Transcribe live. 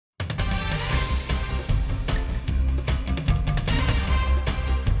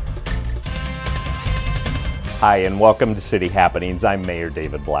Hi, and welcome to City Happenings. I'm Mayor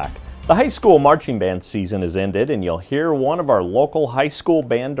David Black. The high school marching band season has ended, and you'll hear one of our local high school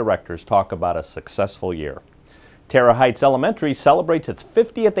band directors talk about a successful year. Terra Heights Elementary celebrates its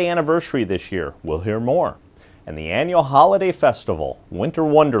 50th anniversary this year. We'll hear more. And the annual holiday festival, Winter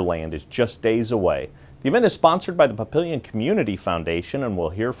Wonderland, is just days away. The event is sponsored by the Papillion Community Foundation, and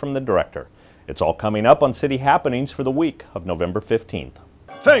we'll hear from the director. It's all coming up on City Happenings for the week of November 15th.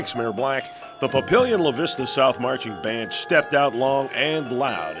 Thanks, Mayor Black. The Papillion-La Vista South Marching Band stepped out long and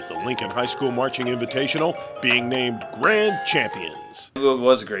loud at the Lincoln High School Marching Invitational, being named Grand Champions. It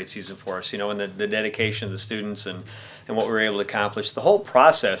was a great season for us, and the dedication of the students and what we were able to accomplish. The whole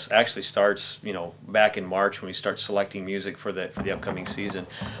process actually starts, back in March when we start selecting music for the upcoming season.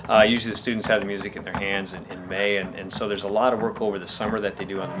 Usually the students have the music in their hands in May, and so there's a lot of work over the summer that they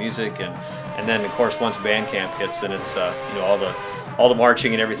do on the music, and then of course once band camp hits, then it's all the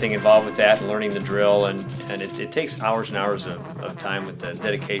marching and everything involved with that, and learning the drill, and it takes hours and hours of time with the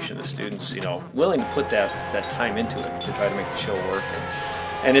dedication of the students, willing to put that time into it to try to make the show work.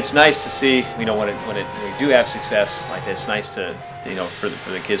 And it's nice to see, when we do have success like that. It's nice to for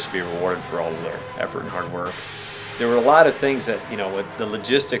the kids to be rewarded for all of their effort and hard work. There were a lot of things that, with the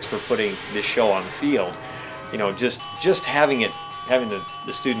logistics for putting this show on the field, just having the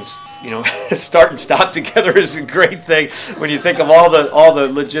students, start and stop together is a great thing when you think of all the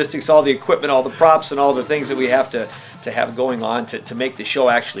logistics, all the equipment, all the props, and all the things that we have to have going on to make the show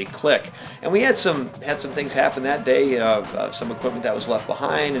actually click. And we had some things happen that day, some equipment that was left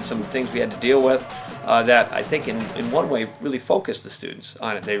behind and some things we had to deal with that I think in one way really focused the students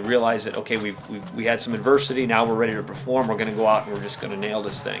on it. They realized that, okay, we had some adversity, now we're ready to perform, we're going to go out and we're just going to nail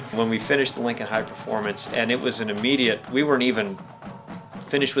this thing. When we finished the Lincoln High performance, and it was an immediate, we weren't even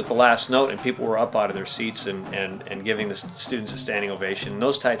finished with the last note and people were up out of their seats and giving the students a standing ovation, and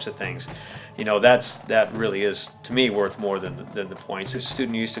those types of things. That really is, to me, worth more than the points. A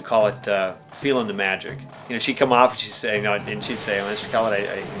student used to call it feeling the magic. She'd come off and she'd say, Mr. Kellett,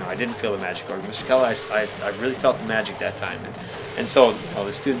 I didn't feel the magic, or Mr. Kellett, I really felt the magic that time. And so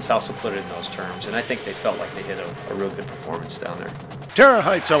the students also put it in those terms, and I think they felt like they hit a real good performance down there. Terra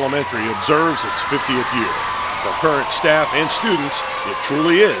Heights Elementary observes its 50th year. For current staff and students, it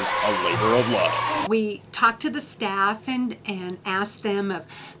truly is a labor of love. We talked to the staff and asked them of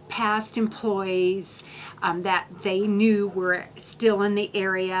past employees that they knew were still in the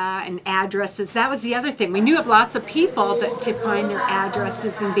area, and addresses. That was the other thing. We knew of lots of people, but to find their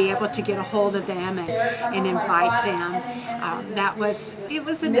addresses and be able to get a hold of them and invite them, it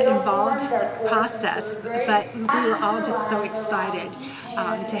was an involved process, but we were all just so excited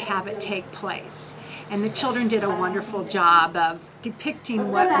to have it take place. And the children did a wonderful job of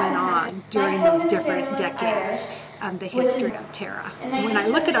depicting what went on during those different decades of the history of Terra. When I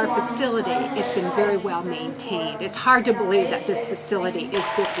look at our facility, it's been very well maintained. It's hard to believe that this facility is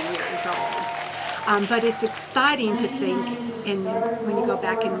 50 years old. But it's exciting to think, when you go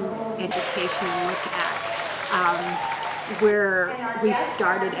back in education and look at where we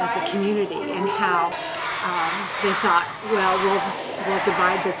started as a community and how they thought, well, we'll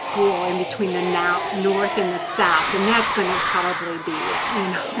divide the school in between the north and the south, and that's going to probably be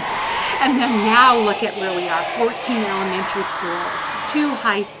it, And then now look at where we are: 14 elementary schools, 2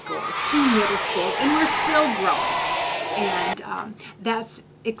 high schools, 2 middle schools, and we're still growing. And that's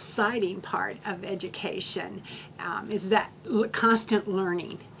exciting part of education, is that constant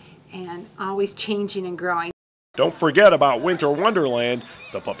learning and always changing and growing. Don't forget about Winter Wonderland.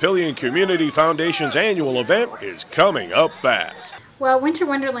 The Papillion Community Foundation's annual event is coming up fast. Well, Winter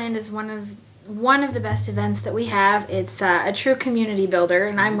Wonderland is one of the best events that we have. It's a true community builder,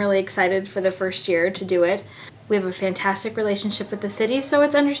 and I'm really excited for the first year to do it. We have a fantastic relationship with the city, so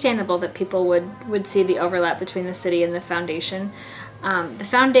it's understandable that people would see the overlap between the city and the foundation. The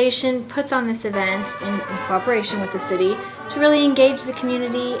foundation puts on this event in cooperation with the city to really engage the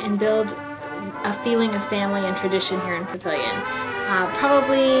community and build a feeling of family and tradition here in Papillion.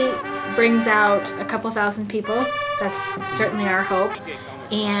 Probably brings out a couple thousand people. That's certainly our hope.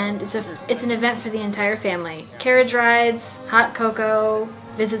 And it's an event for the entire family. Carriage rides, hot cocoa,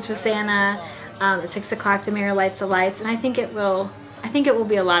 visits with Santa. At 6 o'clock the mayor lights the lights, and I think it will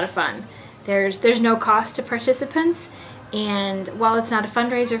be a lot of fun. There's no cost to participants, and while it's not a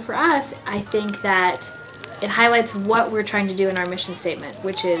fundraiser for us, I think that it highlights what we're trying to do in our mission statement,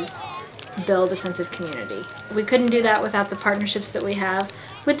 which is build a sense of community. We couldn't do that without the partnerships that we have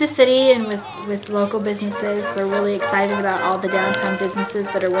with the city and with local businesses. We're really excited about all the downtown businesses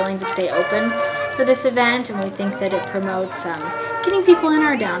that are willing to stay open for this event, and we think that it promotes getting people in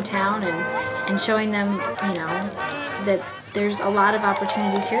our downtown and showing them, that there's a lot of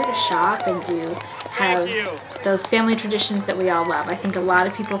opportunities here to shop and to have those family traditions that we all love. I think a lot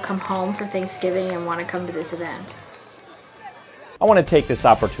of people come home for Thanksgiving and want to come to this event. I want to take this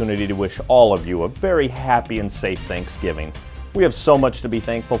opportunity to wish all of you a very happy and safe Thanksgiving. We have so much to be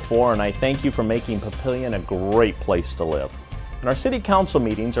thankful for, and I thank you for making Papillion a great place to live. And our city council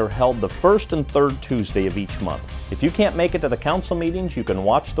meetings are held the first and third Tuesday of each month. If you can't make it to the council meetings, you can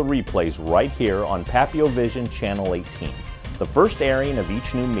watch the replays right here on Papio Vision Channel 18. The first airing of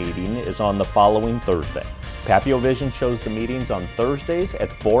each new meeting is on the following Thursday. Papio Vision shows the meetings on Thursdays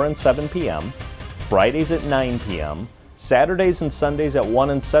at 4 and 7 p.m., Fridays at 9 p.m., Saturdays and Sundays at 1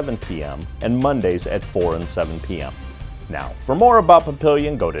 and 7 p.m., and Mondays at 4 and 7 p.m. Now, for more about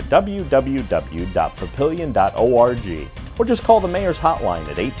Papillion, go to www.papillion.org or just call the Mayor's Hotline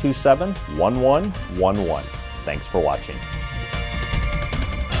at 827-1111. Thanks for watching.